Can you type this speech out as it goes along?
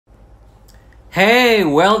Hey,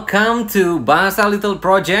 welcome to Bahasa Little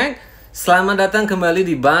Project. Selamat datang kembali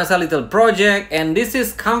di Bahasa Little Project, and this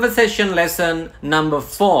is Conversation Lesson number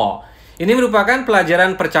 4. Ini merupakan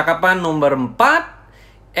pelajaran percakapan nomor 4,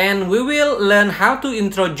 and we will learn how to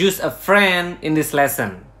introduce a friend in this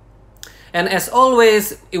lesson. And as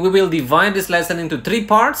always, we will divide this lesson into 3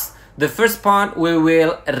 parts. The first part, we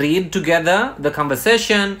will read together the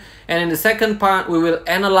conversation. And in the second part, we will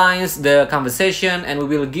analyze the conversation and we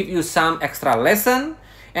will give you some extra lesson.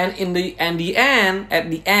 And at the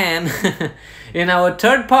end, in our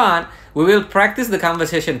third part, we will practice the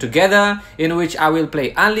conversation together, in which I will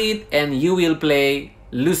play Alit and you will play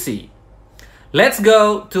Lucy. Let's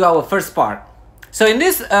go to our first part. So in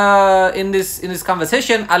this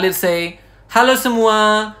conversation, Alit say, "Halo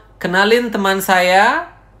semua, kenalin teman saya,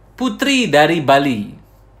 Putri dari Bali."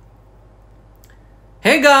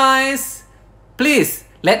 "Hey guys, please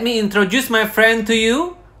let me introduce my friend to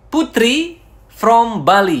you, Putri from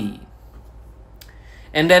Bali."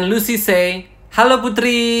 And then Lucy say, "Halo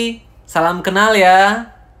Putri, salam kenal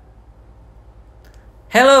ya."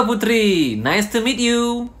 "Hello Putri, nice to meet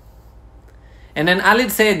you." And then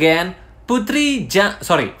Alit say again,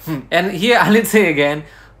 and here Alit say again,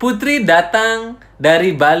 "Putri datang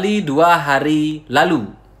dari Bali 2 hari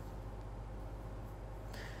lalu."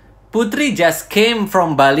 "Putri just came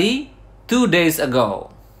from Bali 2 days ago."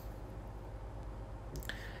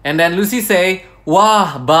 And then Lucy say,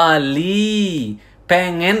 "Wah, Bali.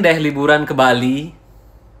 Pengen deh liburan ke Bali."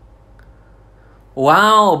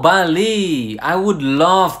 "Wow, Bali. I would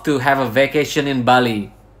love to have a vacation in Bali."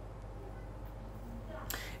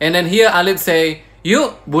 And then here Alit say,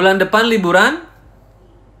 "Yuk, bulan depan liburan."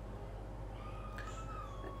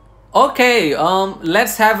 "Okay,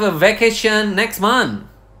 let's have a vacation next month."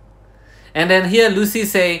 And then here Lucy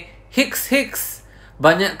say, "Hiks,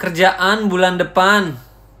 banyak kerjaan bulan depan."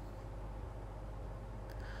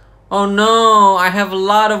 "Oh no, I have a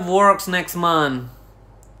lot of works next month."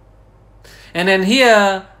 And then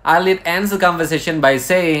here Alit ends the conversation by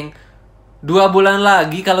saying, "2 bulan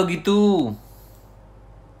lagi kalau gitu."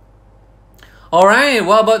 "Alright,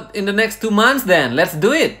 what about in the next 2 months then? Let's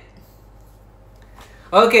do it."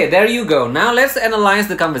 Okay, there you go. Now let's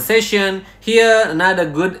analyze the conversation. Here, another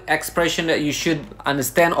good expression that you should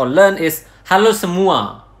understand or learn is halo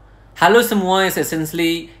semua. Halo semua is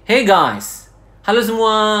essentially, "Hey guys." Halo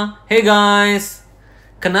semua, "Hey guys."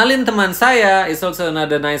 Kenalin teman saya is also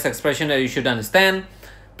another nice expression that you should understand.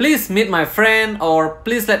 "Please meet my friend," or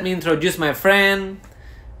 "Please let me introduce my friend,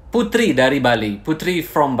 Putri dari Bali." Putri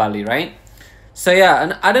from Bali, right? So yeah,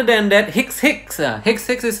 and other than that, hiks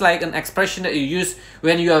is like an expression that you use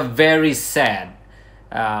when you are very sad,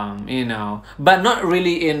 but not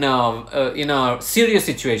really in a serious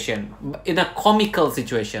situation, in a comical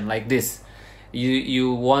situation like this.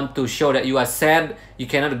 You want to show that you are sad, you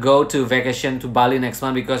cannot go to vacation to Bali next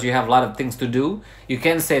month because you have a lot of things to do. You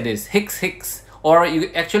can say this, hiks, or you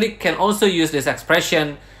actually can also use this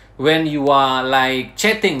expression when you are like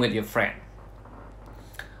chatting with your friend.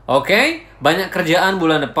 Okay, banyak kerjaan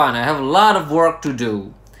bulan depan. I have a lot of work to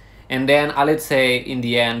do. And then Alit say in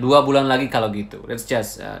the end, 2 bulan lagi kalau gitu. That's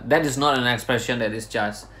just that is not an expression. That is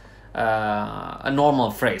just a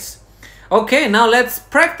normal phrase. Okay, now let's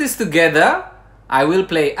practice together. I will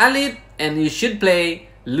play Alit and you should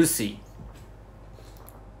play Lucy.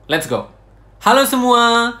 Let's go. Halo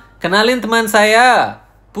semua, kenalin teman saya,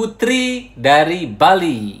 Putri dari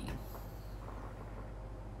Bali.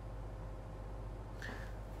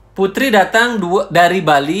 "Putri datang dari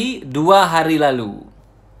Bali 2 hari lalu."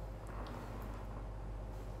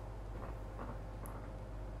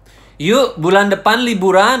 "Yuk, bulan depan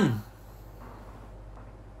liburan."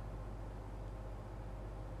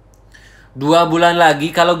 2 bulan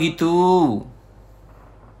lagi kalau gitu.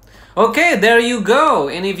 Okay, there you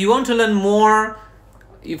go. And if you want to learn more,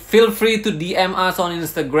 feel free to DM us on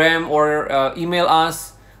Instagram or email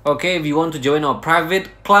us. Okay, if you want to join our private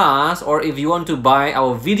class or if you want to buy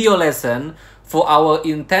our video lesson for our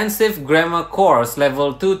intensive grammar course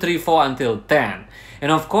level 2, 3, 4 until 10. And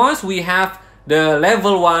of course, we have the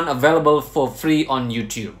level 1 available for free on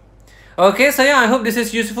YouTube. Okay, so yeah, I hope this is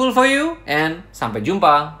useful for you and sampai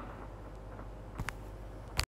jumpa.